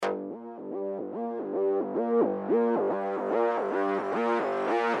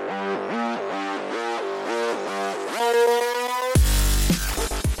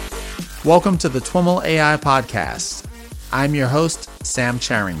Welcome to the TWIML AI Podcast. I'm your host, Sam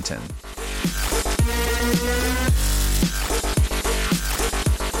Charrington.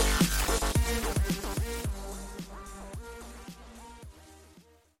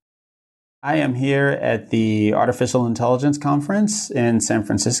 I am here at the Artificial Intelligence Conference in San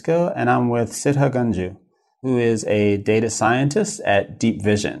Francisco, and I'm with Siddha Gunju, who is a data scientist at Deep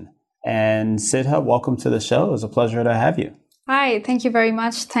Vision. And Siddha, welcome to the show. It was a pleasure to have you. Hi, thank you very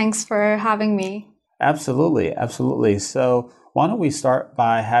much. Thanks for having me. Absolutely. So why don't we start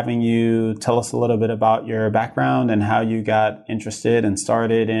by having you tell us a little bit about your background and how you got interested and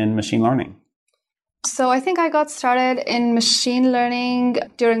started in machine learning? So I think I got started in machine learning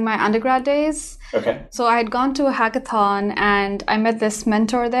during my undergrad days. Okay. So I had gone to a hackathon and I met this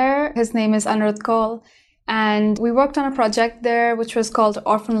mentor there. His name is Anirudh Kaul. And we worked on a project there which was called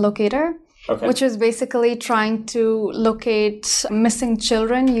Orphan Locator. Okay. Which was basically trying to locate missing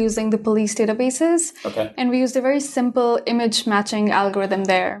children using the police databases. Okay. And we used a very simple image matching algorithm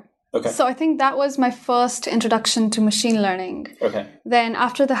there. Okay. So I think that was my first introduction to machine learning. Okay. Then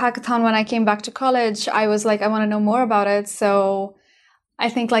after the hackathon, when I came back to college, I was like, I want to know more about it. So I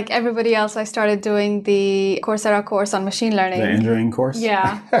think like everybody else, I started doing the Coursera course on machine learning. The engineering course?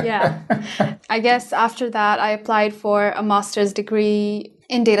 Yeah. I guess after that, I applied for a master's degree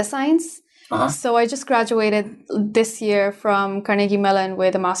in data science. Uh-huh. So I just graduated this year from Carnegie Mellon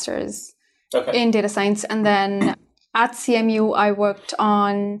with a master's in data science. And then at CMU, I worked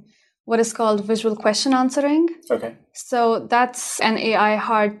on what is called visual question answering. Okay. So that's an AI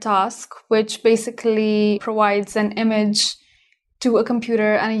hard task, which basically provides an image to a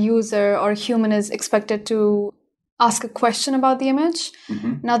computer, and a user or a human is expected to ask a question about the image.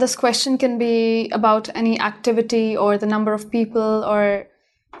 Mm-hmm. Now, this question can be about any activity or the number of people or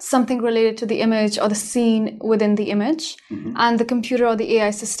something related to the image or the scene within the image. Mm-hmm. And the computer or the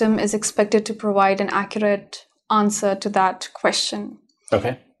AI system is expected to provide an accurate answer to that question.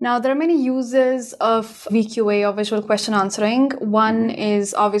 Okay. Now, there are many uses of VQA or visual question answering. One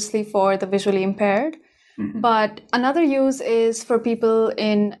is obviously for the visually impaired, but another use is for people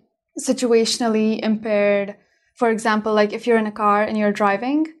in situationally impaired. For example, like if you're in a car and you're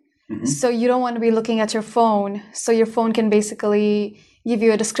driving, so you don't want to be looking at your phone. So your phone can basically give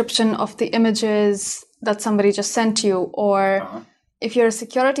you a description of the images that somebody just sent you. Or if you're a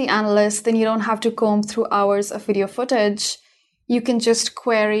security analyst, then you don't have to comb through hours of video footage. You can just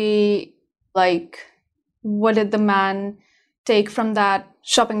query, like, what did the man take from that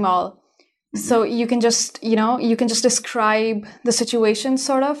shopping mall? So you can just, describe the situation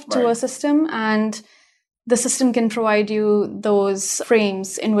sort of to a system, and the system can provide you those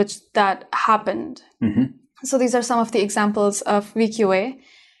frames in which that happened. Mm-hmm. So these are some of the examples of VQA.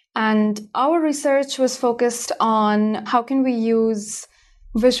 And our research was focused on how can we use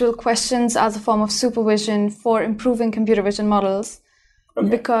visual questions as a form of supervision for improving computer vision models. Okay.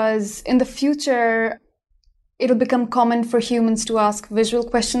 Because in the future, it'll become common for humans to ask visual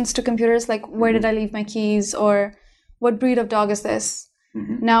questions to computers, like, where did I leave my keys? Or what breed of dog is this?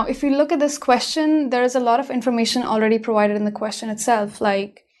 Mm-hmm. Now, if you look at this question, there is a lot of information already provided in the question itself,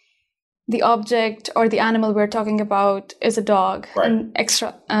 like the object or the animal we're talking about is a dog, and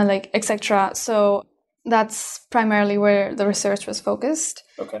etc. So that's primarily where the research was focused.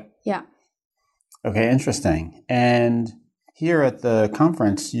 Okay. Yeah. Okay, interesting. And here at the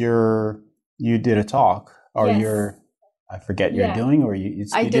conference, you did a talk, or yes. I forget you're doing, or you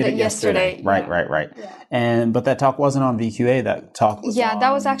did it yesterday. Right. Yeah. But that talk wasn't on VQA. That talk was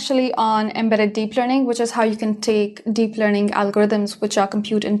that was actually on embedded deep learning, which is how you can take deep learning algorithms, which are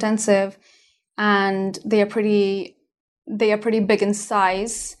compute intensive, and they are pretty big in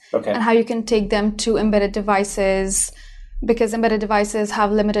size. Okay. And how you can take them to embedded devices, because embedded devices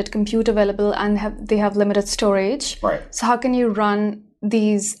have limited compute available and they have limited storage. Right. So how can you run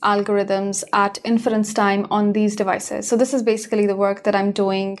these algorithms at inference time on these devices? So this is basically the work that I'm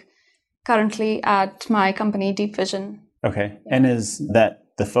doing currently at my company, Deep Vision. Okay. And is that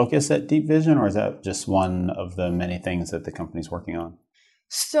the focus at Deep Vision, or is that just one of the many things that the company's working on?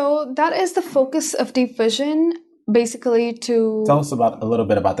 So that is the focus of Deep Vision, basically to... Tell us a little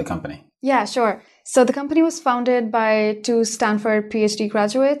bit about the company. Yeah, sure. So the company was founded by two Stanford PhD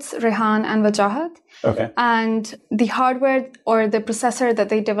graduates, Rehan and Wajahat. Okay. And the hardware or the processor that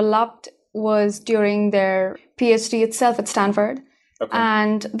they developed was during their PhD itself at Stanford. Okay.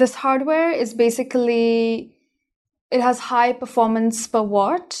 And this hardware is basically, it has high performance per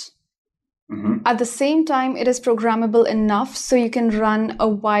watt. Mm-hmm. At the same time, it is programmable enough so you can run a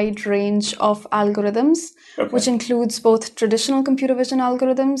wide range of algorithms, which includes both traditional computer vision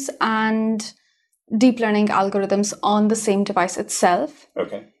algorithms and deep learning algorithms on the same device itself.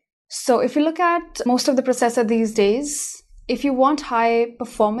 Okay. So if you look at most of the processor these days, if you want high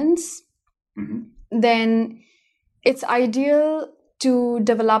performance, then it's ideal to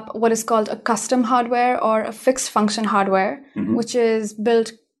develop what is called a custom hardware or a fixed function hardware, which is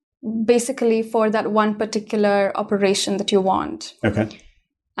built basically for that one particular operation that you want. Okay.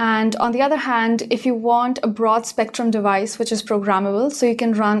 And on the other hand, if you want a broad spectrum device, which is programmable, so you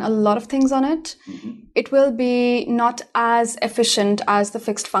can run a lot of things on it, it will be not as efficient as the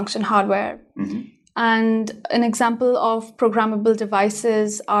fixed function hardware. And an example of programmable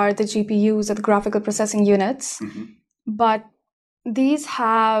devices are the GPUs or the graphical processing units. But these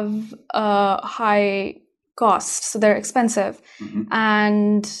have a high cost, so they're expensive.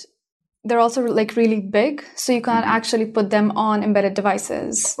 And they're also like really big, so you can't actually put them on embedded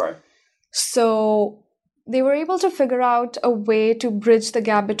devices. Right. So they were able to figure out a way to bridge the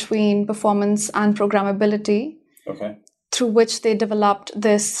gap between performance and programmability, through which they developed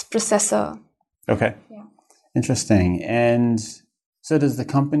this processor. Okay. Yeah. Interesting. And so does the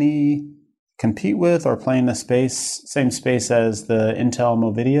company compete with or play in the same space as the Intel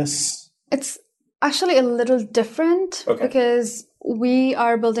Movidius? It's actually a little different because we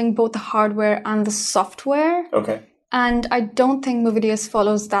are building both the hardware and the software. And I don't think Movidius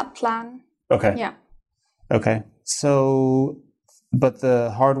follows that plan. Yeah. Okay. So, but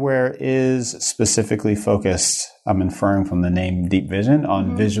the hardware is specifically focused, I'm inferring from the name Deep Vision,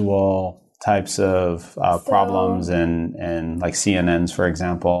 on visual types of problems and like CNNs, for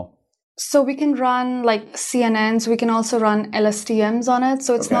example. So we can run like CNNs, we can also run LSTMs on it.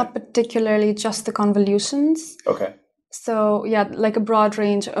 So it's not particularly just the convolutions. So yeah, like a broad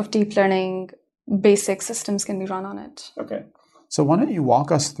range of deep learning basic systems can be run on it. So why don't you walk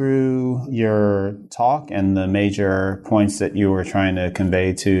us through your talk and the major points that you were trying to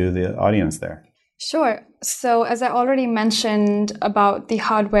convey to the audience there? Sure. So as I already mentioned about the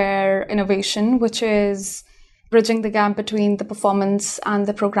hardware innovation, which is bridging the gap between the performance and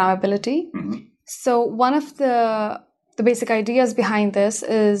the programmability. So one of the basic ideas behind this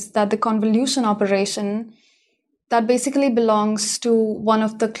is that the convolution operation that basically belongs to one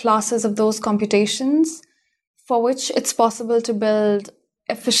of the classes of those computations for which it's possible to build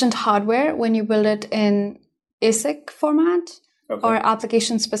efficient hardware when you build it in ASIC format or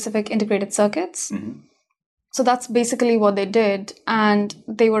application-specific integrated circuits. So that's basically what they did. And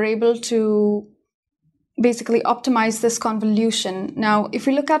they were able to basically optimize this convolution. Now, if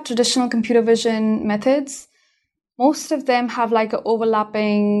you look at traditional computer vision methods, most of them have like an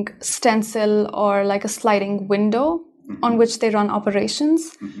overlapping stencil or like a sliding window on which they run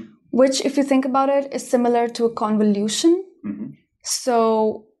operations, which, if you think about it, is similar to a convolution.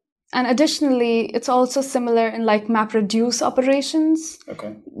 So, and additionally, it's also similar in like MapReduce operations.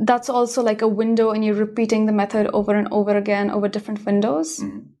 That's also like a window and you're repeating the method over and over again over different windows.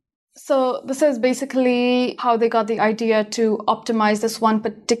 So this is basically how they got the idea to optimize this one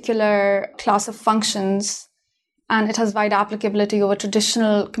particular class of functions. And it has wide applicability over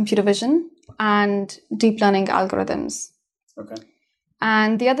traditional computer vision and deep learning algorithms.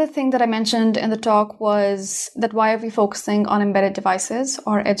 And the other thing that I mentioned in the talk was that why are we focusing on embedded devices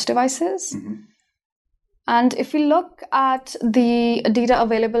or edge devices? And if we look at the data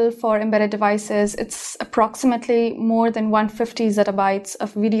available for embedded devices, it's approximately more than 150 zettabytes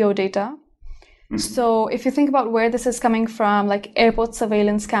of video data. So if you think about where this is coming from, like airport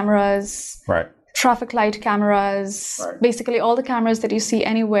surveillance cameras, traffic light cameras, basically all the cameras that you see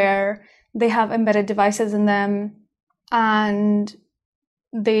anywhere, they have embedded devices in them. And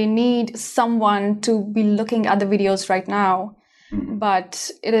they need someone to be looking at the videos right now. But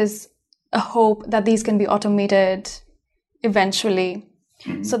it is a hope that these can be automated eventually.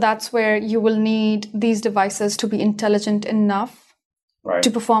 So that's where you will need these devices to be intelligent enough to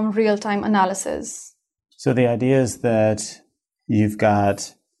perform real-time analysis. So the idea is that you've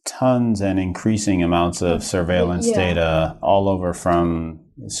got tons and increasing amounts of surveillance data all over, from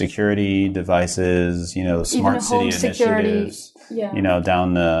security devices, smart city initiatives,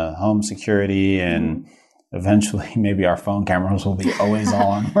 down to home security, and eventually maybe our phone cameras will be always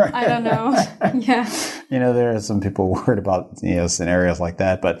on. I don't know. There are some people worried about, scenarios like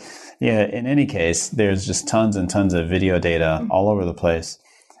that. But in any case, there's just tons and tons of video data all over the place.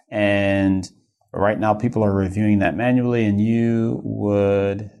 And right now people are reviewing that manually, and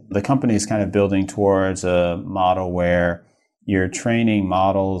the company is kind of building towards a model where you're training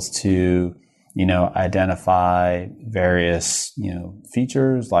models to, identify various,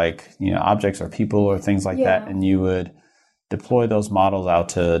 features like, objects or people or things like that. And you would deploy those models out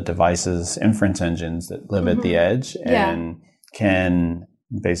to devices, inference engines that live at the edge and can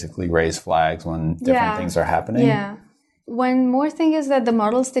basically raise flags when different things are happening. one more thing is that the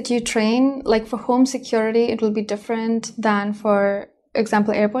models that you train, like for home security, it will be different than, for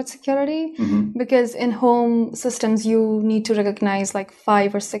example, airport security. Because in home systems, you need to recognize like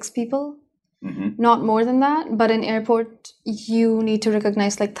 5 or 6 people, not more than that. But in airport, you need to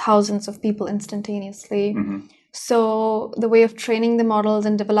recognize like thousands of people instantaneously. So the way of training the models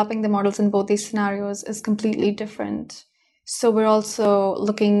and developing the models in both these scenarios is completely different. So we're also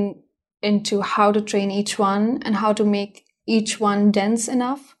looking into how to train each one and how to make each one dense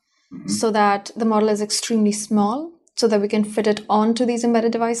enough so that the model is extremely small so that we can fit it onto these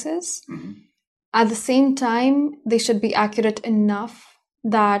embedded devices. At the same time, they should be accurate enough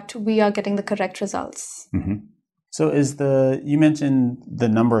that we are getting the correct results. So you mentioned the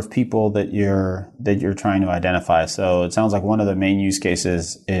number of people that you're trying to identify. So it sounds like one of the main use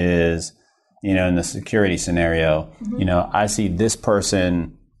cases is, in the security scenario, I see this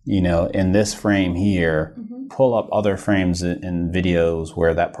person, in this frame here, pull up other frames in videos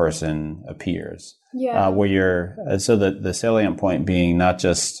where that person appears. So the salient point being not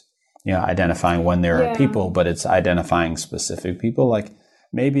just, identifying when there are people, but it's identifying specific people. Like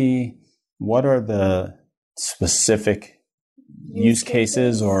maybe what are the specific use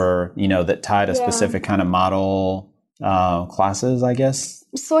cases or, that tie to specific kind of model classes, I guess?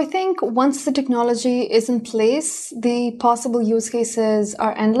 So I think once the technology is in place, the possible use cases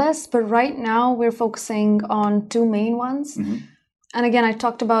are endless. But right now we're focusing on 2 main ones. And again, I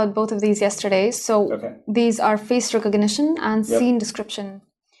talked about both of these yesterday. So these are face recognition and scene description.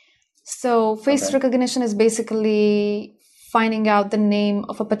 So face recognition is basically finding out the name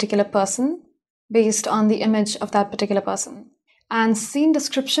of a particular person based on the image of that particular person. And scene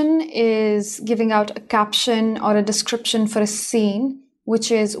description is giving out a caption or a description for a scene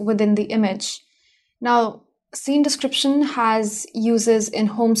which is within the image. Now, scene description has uses in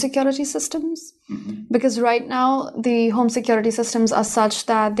home security systems because right now the home security systems are such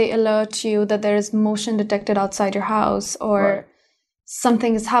that they alert you that there is motion detected outside your house or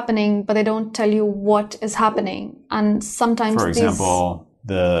something is happening, but they don't tell you what is happening. And sometimes, for example,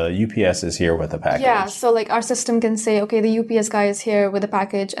 the UPS is here with a package. Yeah, so like our system can say, okay, the UPS guy is here with a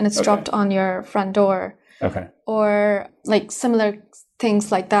package and it's dropped on your front door. Or like similar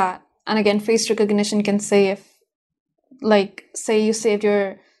things like that. And again, face recognition can say if, like, say you saved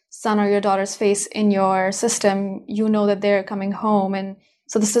your son or your daughter's face in your system, you know that they're coming home. And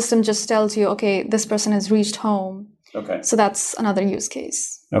so the system just tells you, okay, this person has reached home. So that's another use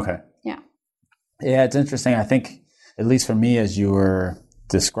case. Yeah, it's interesting. I think, at least for me, as you were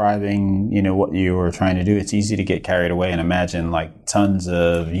describing, what you were trying to do, it's easy to get carried away and imagine like tons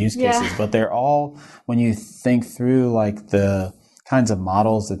of use cases, but they're all, when you think through like the kinds of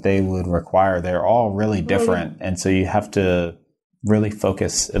models that they would require, they're all really different. And so you have to really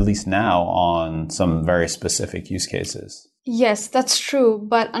focus, at least now, on some very specific use cases. Yes, that's true.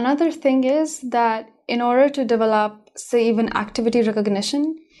 But another thing is that in order to develop, say, even activity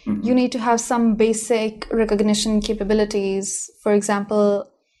recognition, you need to have some basic recognition capabilities. For example,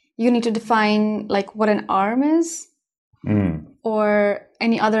 you need to define like what an arm is or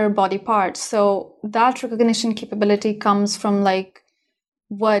any other body part. So that recognition capability comes from like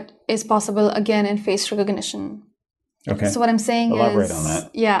what is possible again in face recognition. So what I'm saying Elaborate on that.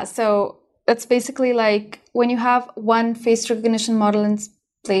 Yeah, so it's basically like when you have one face recognition model in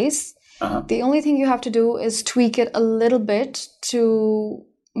place, the only thing you have to do is tweak it a little bit to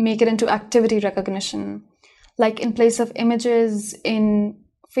make it into activity recognition. Like in place of images in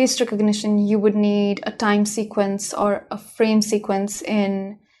face recognition, you would need a time sequence or a frame sequence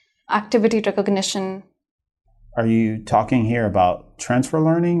in activity recognition. Are you talking here about transfer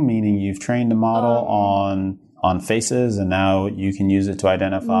learning, meaning you've trained a model on faces and now you can use it to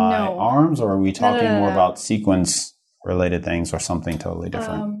identify arms? Or are we talking more about sequence related things or something totally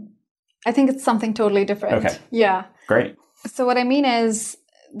different? I think it's something totally different. Yeah. Great. So what I mean is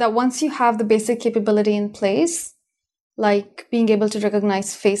that once you have the basic capability in place, like being able to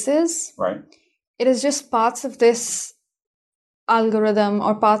recognize faces, it is just parts of this algorithm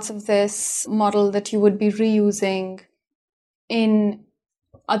or parts of this model that you would be reusing in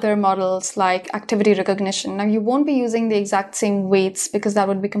other models like activity recognition. Now, you won't be using the exact same weights because that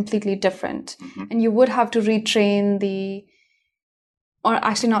would be completely different. And you would have to retrain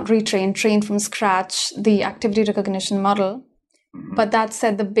train from scratch the activity recognition model. But that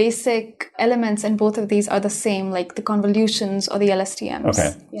said, the basic elements in both of these are the same, like the convolutions or the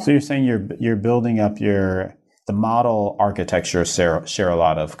LSTMs. So you're saying you're building up the model architecture share a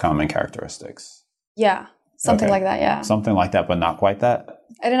lot of common characteristics. Yeah, something like that, yeah. Something like that, but not quite that?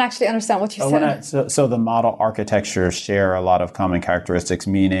 I didn't actually understand what you said. So the model architectures share a lot of common characteristics,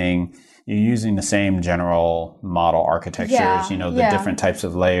 meaning you're using the same general model architectures, the different types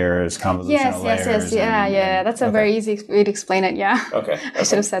of layers, convolutional layers. Yes. Yeah. That's a very easy way to explain it. Yeah. Okay. I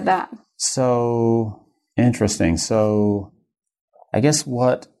should have said that. So interesting. So I guess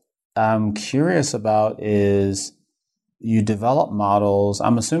what I'm curious about is you develop models.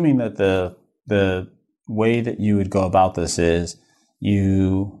 I'm assuming that the way that you would go about this is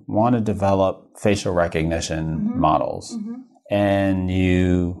you want to develop facial recognition models. And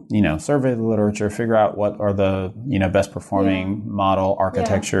you survey the literature, figure out what are the, best performing model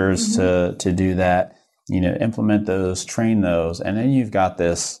architectures to do that, implement those, train those. And then you've got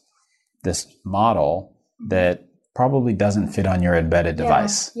this model that probably doesn't fit on your embedded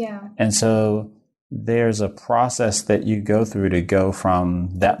device. Yeah. And so there's a process that you go through to go from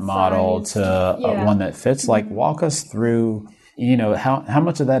that model to one that fits. Like, walk us through, how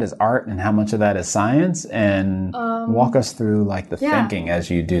much of that is art and how much of that is science, and walk us through like the thinking as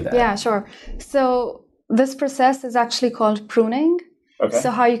you do that. Yeah, sure. So this process is actually called pruning. Okay.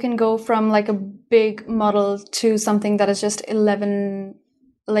 So how you can go from like a big model to something that is just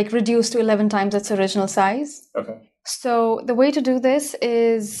reduced to 11 times its original size. Okay. So the way to do this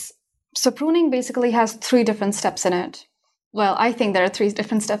is, pruning basically has 3 different steps in it. Well, I think there are 3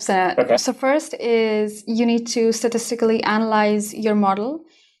 different steps in it. Okay. So first is you need to statistically analyze your model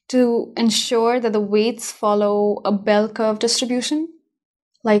to ensure that the weights follow a bell curve distribution,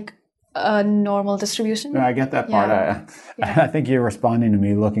 like a normal distribution. No, I get that part. I think you're responding to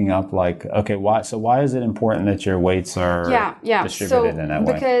me looking up like, okay, why is it important that your weights are distributed in that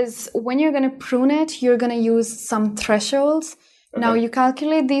way? Because when you're going to prune it, you're going to use some thresholds. Okay. Now you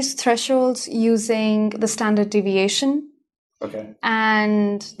calculate these thresholds using the standard deviation. Okay.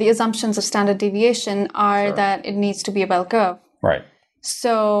 And the assumptions of standard deviation are that it needs to be a bell curve. Right.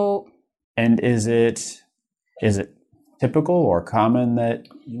 So. And is it typical or common that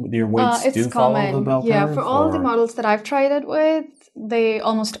your weights do follow the bell curve? Yeah, for all the models that I've tried it with, they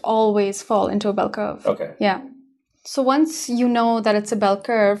almost always fall into a bell curve. Okay. Yeah. So once you know that it's a bell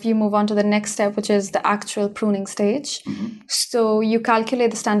curve, you move on to the next step, which is the actual pruning stage. So you calculate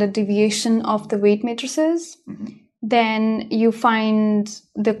the standard deviation of the weight matrices. Then you find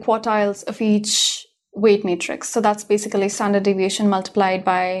the quartiles of each weight matrix. So that's basically standard deviation multiplied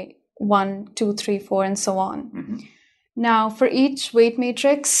by 1, 2, 3, 4, and so on. Now, for each weight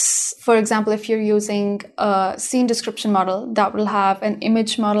matrix, for example, if you're using a scene description model, that will have an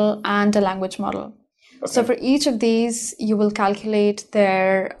image model and a language model. Okay. So for each of these, you will calculate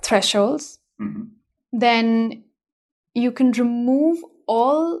their thresholds. Then you can remove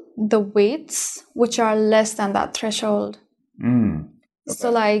all the weights which are less than that threshold. Okay.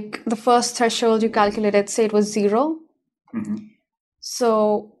 So like the first threshold you calculated, say it was 0.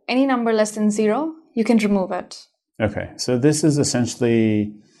 So any number less than 0, you can remove it. Okay. So this is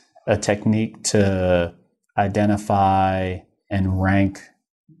essentially a technique to identify and rank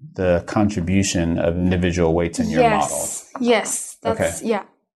the contribution of individual weights in your model. Yes. That's,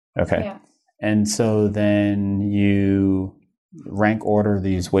 Okay. Yeah. And so then you rank order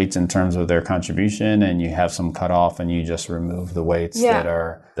these weights in terms of their contribution, and you have some cutoff, and you just remove the weights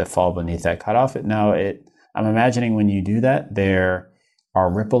that fall beneath that cutoff. I'm imagining when you do that, there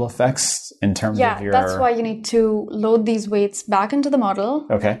are ripple effects in terms of your... that's why you need to load these weights back into the model.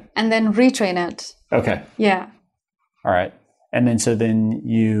 Okay. And then retrain it. Okay. Yeah. All right. And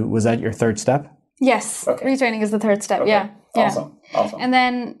then, was that your third step? Yes. Okay. Retraining is the third step. Okay. Yeah. Awesome. And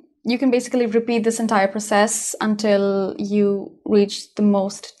then you can basically repeat this entire process until you reach the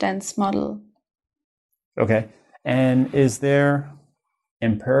most dense model. Okay. And is there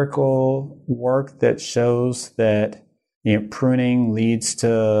empirical work that shows that pruning leads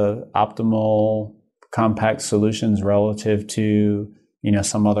to optimal compact solutions relative to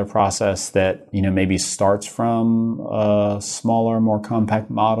some other process that maybe starts from a smaller, more compact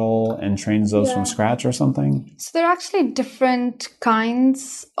model and trains those from scratch or something? So there are actually different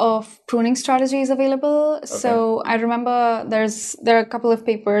kinds of pruning strategies available. Okay. So I remember there are a couple of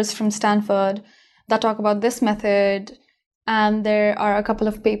papers from Stanford that talk about this method, and there are a couple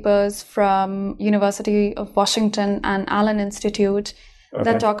of papers from University of Washington and Allen Institute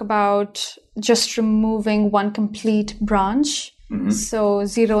that talk about just removing one complete branch. So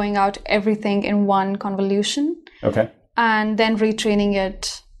zeroing out everything in one convolution. Okay. And then retraining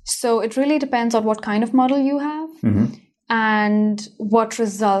it. So it really depends on what kind of model you have and what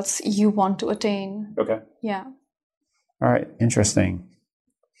results you want to attain. Okay. Yeah. All right. Interesting.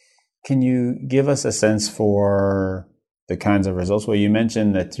 Can you give us a sense for the kinds of results? Well, you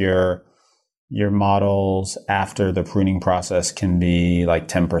mentioned that your models after the pruning process can be like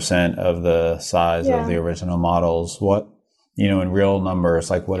 10% of the size of the original models. in real numbers,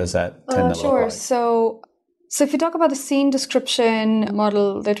 like what does that tend to look like? So if you talk about the scene description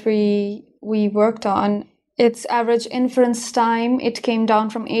model that we worked on, its average inference time, it came down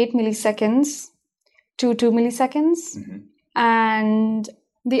from 8 milliseconds to 2 milliseconds. And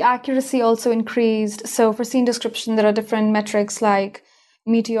the accuracy also increased. So for scene description, there are different metrics like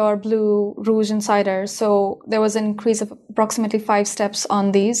Meteor, Blue, Rouge, and Cider. So there was an increase of approximately 5 steps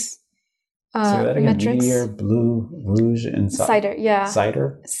on these metrics. Meteor, Blue, Rouge, and Cider. Yeah.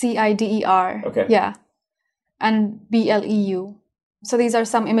 Cider? CIDER. Okay. Yeah. And BLEU. So these are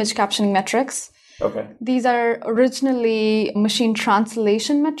some image captioning metrics. Okay. These are originally machine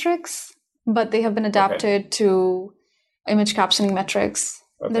translation metrics, but they have been adapted to image captioning metrics.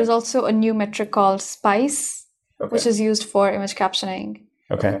 Okay. There's also a new metric called SPICE, which is used for image captioning.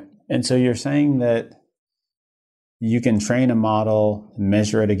 Okay. And so you're saying that you can train a model,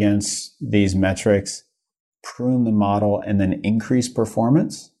 measure it against these metrics, prune the model, and then increase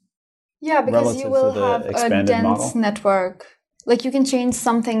performance? Yeah, because you will have a dense network. Like you can change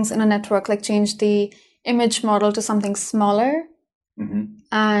some things in a network, like change the image model to something smaller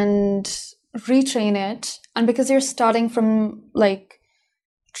and retrain it. And because you're starting from like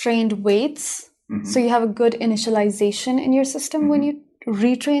trained weights, so you have a good initialization in your system when you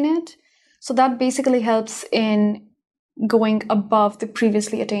retrain it. So that basically helps in going above the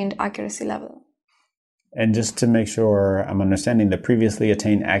previously attained accuracy level. And just to make sure I'm understanding, the previously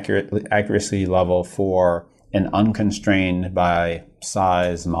attained accuracy level for an unconstrained by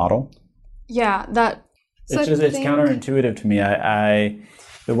size model? Yeah, it's counterintuitive to me. I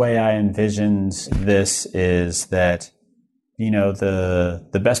the way I envisioned this is that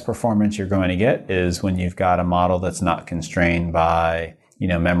the best performance you're going to get is when you've got a model that's not constrained by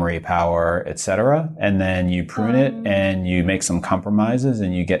memory power, etc. And then you prune it and you make some compromises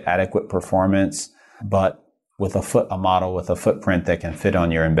and you get adequate performance, but with a model with a footprint that can fit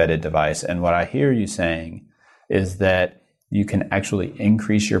on your embedded device. And what I hear you saying is that you can actually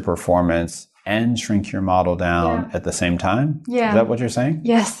increase your performance and shrink your model down at the same time? Yeah. Is that what you're saying?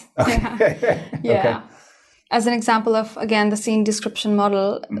 Yes. Okay. Yeah. Okay. As an example of, again, the scene description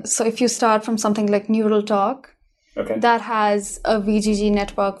model, so if you start from something like Neural Talk, that has a VGG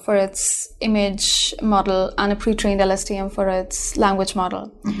network for its image model and a pre-trained LSTM for its language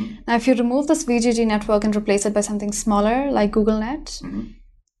model. Now, if you remove this VGG network and replace it by something smaller like GoogleNet,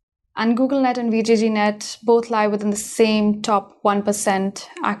 and GoogleNet and VGGNet both lie within the same top 1%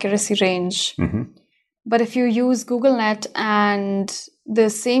 accuracy range. But if you use GoogleNet and the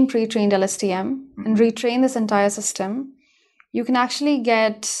same pre-trained LSTM and retrain this entire system, you can actually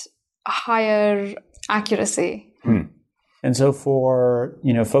get a higher accuracy. And so for,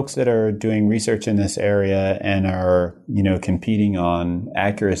 folks that are doing research in this area and are, competing on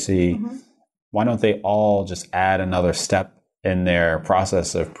accuracy, why don't they all just add another step in their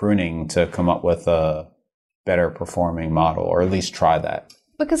process of pruning to come up with a better performing model, or at least try that?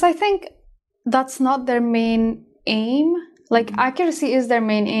 Because I think that's not their main aim. Like accuracy is their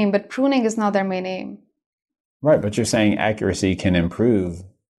main aim, but pruning is not their main aim. Right, but you're saying accuracy can improve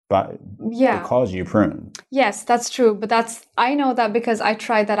because you prune. Yes, that's true. But I know that because I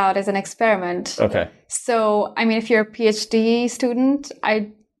tried that out as an experiment. Okay. So, if you're a PhD student,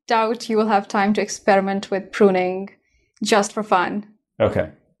 I doubt you will have time to experiment with pruning just for fun.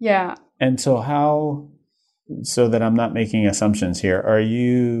 Okay. Yeah. And so so that I'm not making assumptions here, are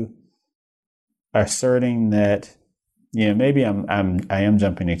you asserting that, maybe I am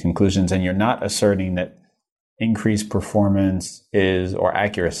jumping to conclusions, and you're not asserting that increased performance or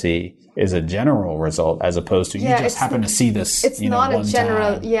accuracy is a general result, as opposed to you just happen to see this. It's not a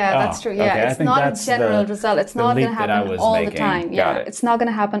general. Time. Yeah, that's true. Yeah, okay. It's not a general result. It's not going to happen all the time. Yeah, it's not going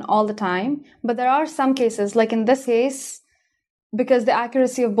to happen all the time. But there are some cases, like in this case, because the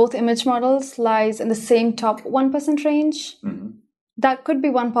accuracy of both image models lies in the same top 1% range. That could be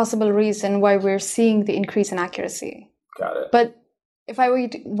one possible reason why we're seeing the increase in accuracy. Got it. But if I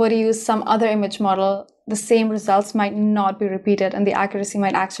were to use some other image model, the same results might not be repeated and the accuracy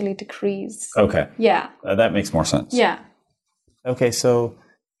might actually decrease. Okay. Yeah. That makes more sense. Yeah. Okay, so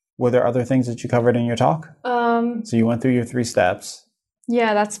were there other things that you covered in your talk? So you went through your 3 steps.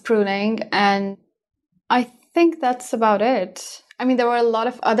 Yeah, that's pruning. And I think that's about it. There were a lot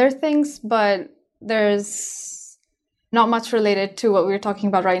of other things, but there's not much related to what we're talking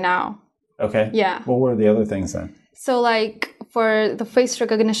about right now. Okay. Yeah. What were the other things then? So like for the face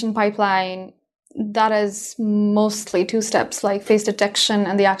recognition pipeline, that is mostly 2 steps, like face detection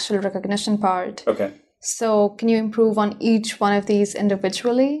and the actual recognition part. Okay. So can you improve on each one of these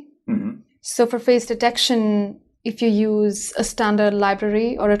individually? So for face detection, if you use a standard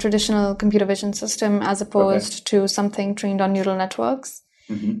library or a traditional computer vision system as opposed to something trained on neural networks?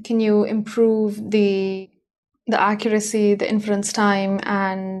 Can you improve the accuracy, the inference time,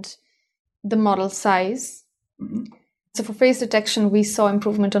 and the model size? So for face detection, we saw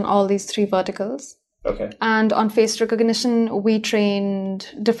improvement on all these three verticals. And on face recognition, we trained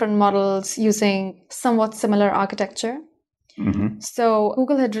different models using somewhat similar architecture. So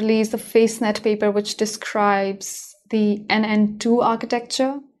Google had released the FaceNet paper, which describes the NN2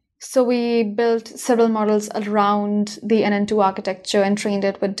 architecture. So we built several models around the NN2 architecture and trained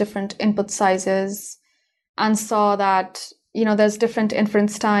it with different input sizes, and saw that, there's different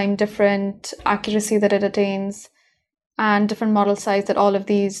inference time, different accuracy that it attains, and different model size that all of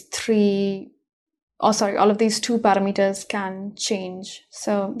these two parameters can change.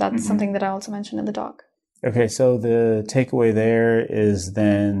 So that's something that I also mentioned in the doc. Okay, so the takeaway there is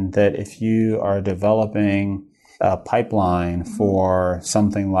then that if you are developing a pipeline for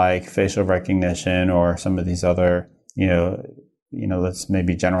something like facial recognition or some of these other, let's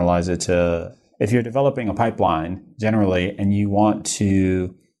maybe generalize it to, if you're developing a pipeline generally and you want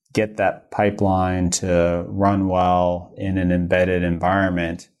to get that pipeline to run well in an embedded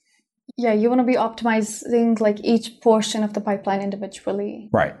environment. Yeah, you want to be optimizing like each portion of the pipeline individually.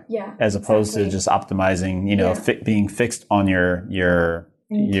 Right. Yeah. As opposed to just optimizing, being fixed on your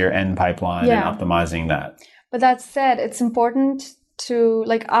end pipeline and optimizing that. But that said, it's important to,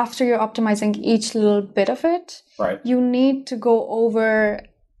 like, after you're optimizing each little bit of it, you need to go over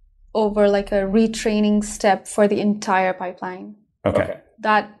like a retraining step for the entire pipeline. Okay.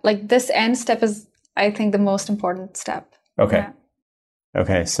 That, like, this end step is, I think, the most important step. Okay. Yeah.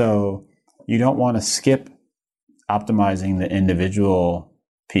 Okay, so you don't want to skip optimizing the individual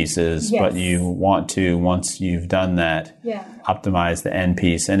pieces, but you want to, once you've done that, optimize the end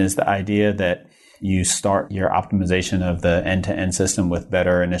piece. And is the idea that you start your optimization of the end-to-end system with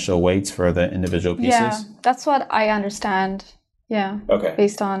better initial weights for the individual pieces? Yeah, that's what I understand. Yeah. Okay.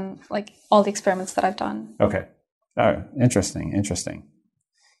 Based on like all the experiments that I've done. Okay. Oh, interesting.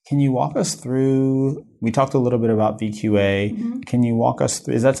 Can you walk us through, we talked a little bit about VQA. Can you walk us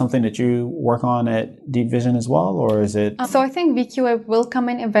through, is that something that you work on at Deep Vision as well, or is it? So I think VQA will come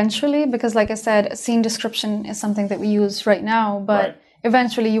in eventually because, like I said, scene description is something that we use right now, but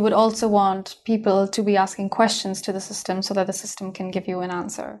eventually you would also want people to be asking questions to the system so that the system can give you an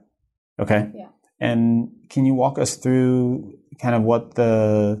answer. Okay. Yeah. And can you walk us through kind of what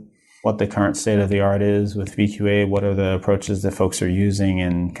the current state of the art is with VQA? What are the approaches that folks are using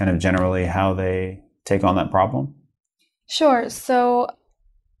and kind of generally how they take on that problem? Sure. So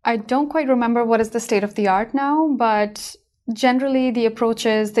I don't quite remember what is the state of the art now, but generally the approach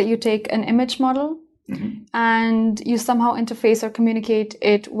is that you take an image model and you somehow interface or communicate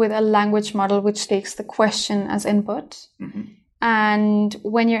it with a language model which takes the question as input. And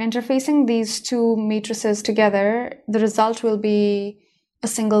when you're interfacing these two matrices together, the result will be a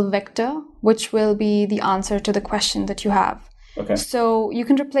single vector, which will be the answer to the question that you have. Okay. So you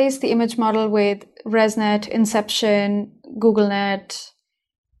can replace the image model with ResNet, Inception, GoogleNet,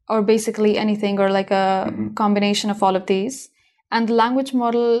 or basically anything, or like a combination of all of these. And the language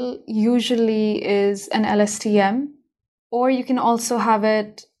model usually is an LSTM, or you can also have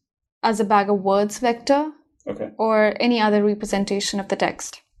it as a bag of words vector, or any other representation of the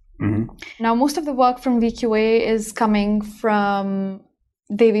text. Now, most of the work from VQA is coming from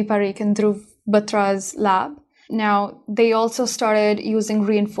Devi Parikh and Dhruv Batra's lab. Now, they also started using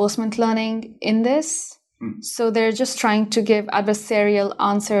reinforcement learning in this. So they're just trying to give adversarial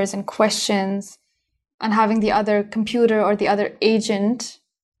answers and questions and having the other computer or the other agent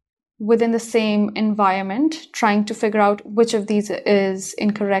within the same environment, trying to figure out which of these is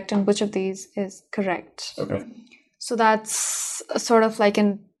incorrect and which of these is correct. Okay. So that's sort of like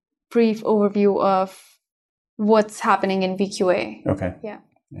a brief overview of what's happening in VQA. Okay. Yeah.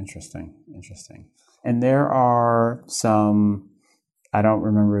 Interesting. And there are some, I don't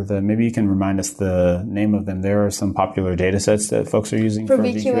remember maybe you can remind us the name of them. There are some popular data sets that folks are using for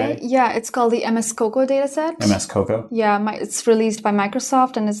VQA. Yeah, it's called the MS COCO dataset. MS COCO? Yeah, it's released by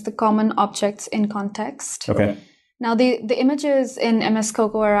Microsoft and it's the Common Objects in Context. Okay. Now, the images in MS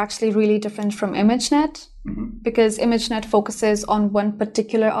COCO are actually really different from ImageNet because ImageNet focuses on one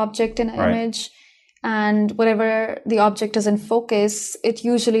particular object in an image. And whatever the object is in focus, it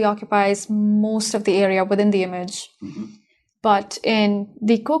usually occupies most of the area within the image. But in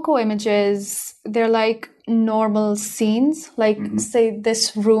the COCO images, they're like normal scenes, like say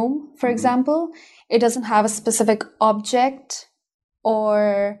this room, for example. It doesn't have a specific object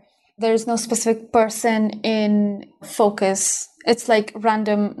or there's no specific person in focus. It's like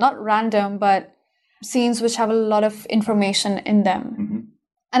random, not random, but scenes which have a lot of information in them.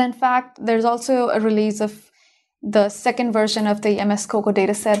 And in fact, there's also a release of the second version of the MS COCO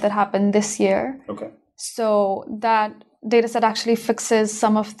dataset that happened this year. Okay. So that dataset actually fixes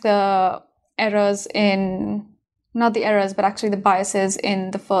some of the errors not the errors, but actually the biases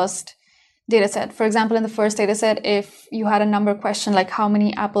in the first dataset. For example, in the first dataset, if you had a number question like how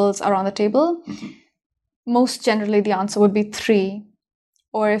many apples are on the table, most generally the answer would be 3.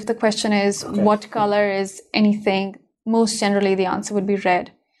 Or if the question is what color is anything, most generally the answer would be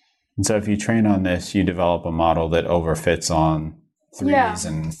red. And so if you train on this, you develop a model that overfits on 3s.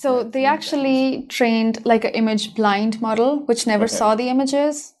 And so they actually trained like an image blind model, which never saw the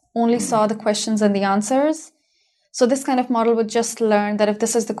images, only saw the questions and the answers. So this kind of model would just learn that if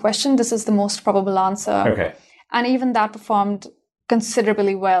this is the question, this is the most probable answer. Okay. And even that performed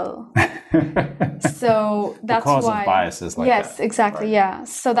considerably well. So that's because why of biases like yes, that. Exactly. Right. Yeah.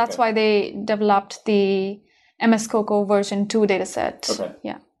 So that's why they developed the MS COCO version 2 dataset. Okay.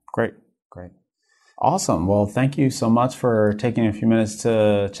 Yeah. Great. Awesome. Well, thank you so much for taking a few minutes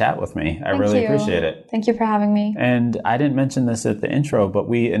to chat with me. I really appreciate it. Thank you for having me. And I didn't mention this at the intro, but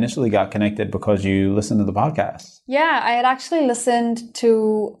we initially got connected because you listened to the podcast. Yeah, I had actually listened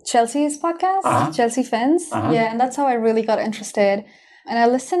to Chelsea's podcast, Chelsea Fens. Yeah, and that's how I really got interested. And I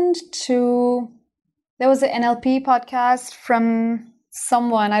listened to, there was an NLP podcast from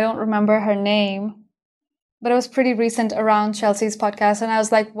someone, I don't remember her name, but it was pretty recent around Chelsea's podcast. And I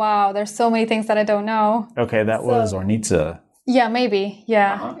was like, wow, there's so many things that I don't know. Okay, that was Ornitza. Yeah, maybe.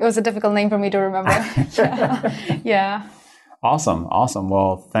 Yeah, It was a difficult name for me to remember. Yeah. Awesome.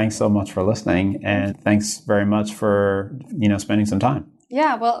 Well, thanks so much for listening. And thanks very much for, spending some time.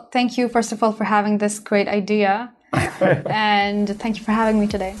 Yeah, well, thank you, first of all, for having this great idea. And thank you for having me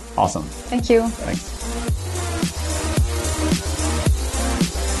today. Awesome. Thank you. Thanks.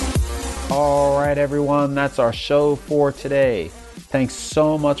 All right, everyone, that's our show for today. Thanks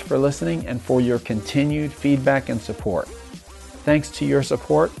so much for listening and for your continued feedback and support. Thanks to your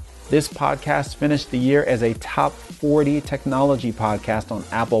support, this podcast finished the year as a top 40 technology podcast on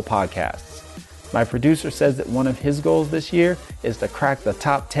Apple Podcasts. My producer says that one of his goals this year is to crack the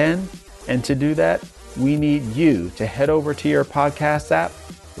top 10. And to do that, we need you to head over to your podcast app,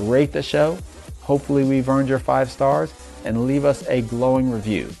 rate the show. Hopefully we've earned your 5 stars, and leave us a glowing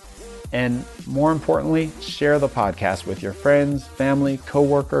review. And more importantly, share the podcast with your friends, family,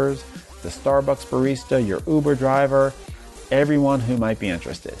 coworkers, the Starbucks barista, your Uber driver, everyone who might be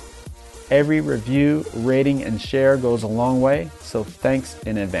interested. Every review, rating, and share goes a long way, so thanks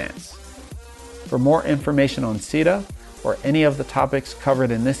in advance. For more information on SITA or any of the topics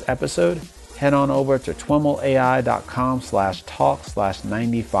covered in this episode, head on over to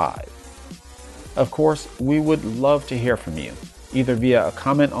twimlai.com/talk/95. Of course, we would love to hear from you, either via a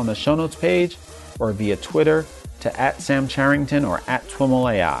comment on the show notes page or via Twitter to @SamCharrington or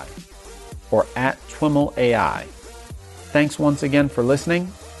 @TwimlAI or @TwimlAI. Thanks once again for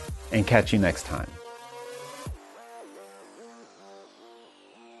listening, and catch you next time.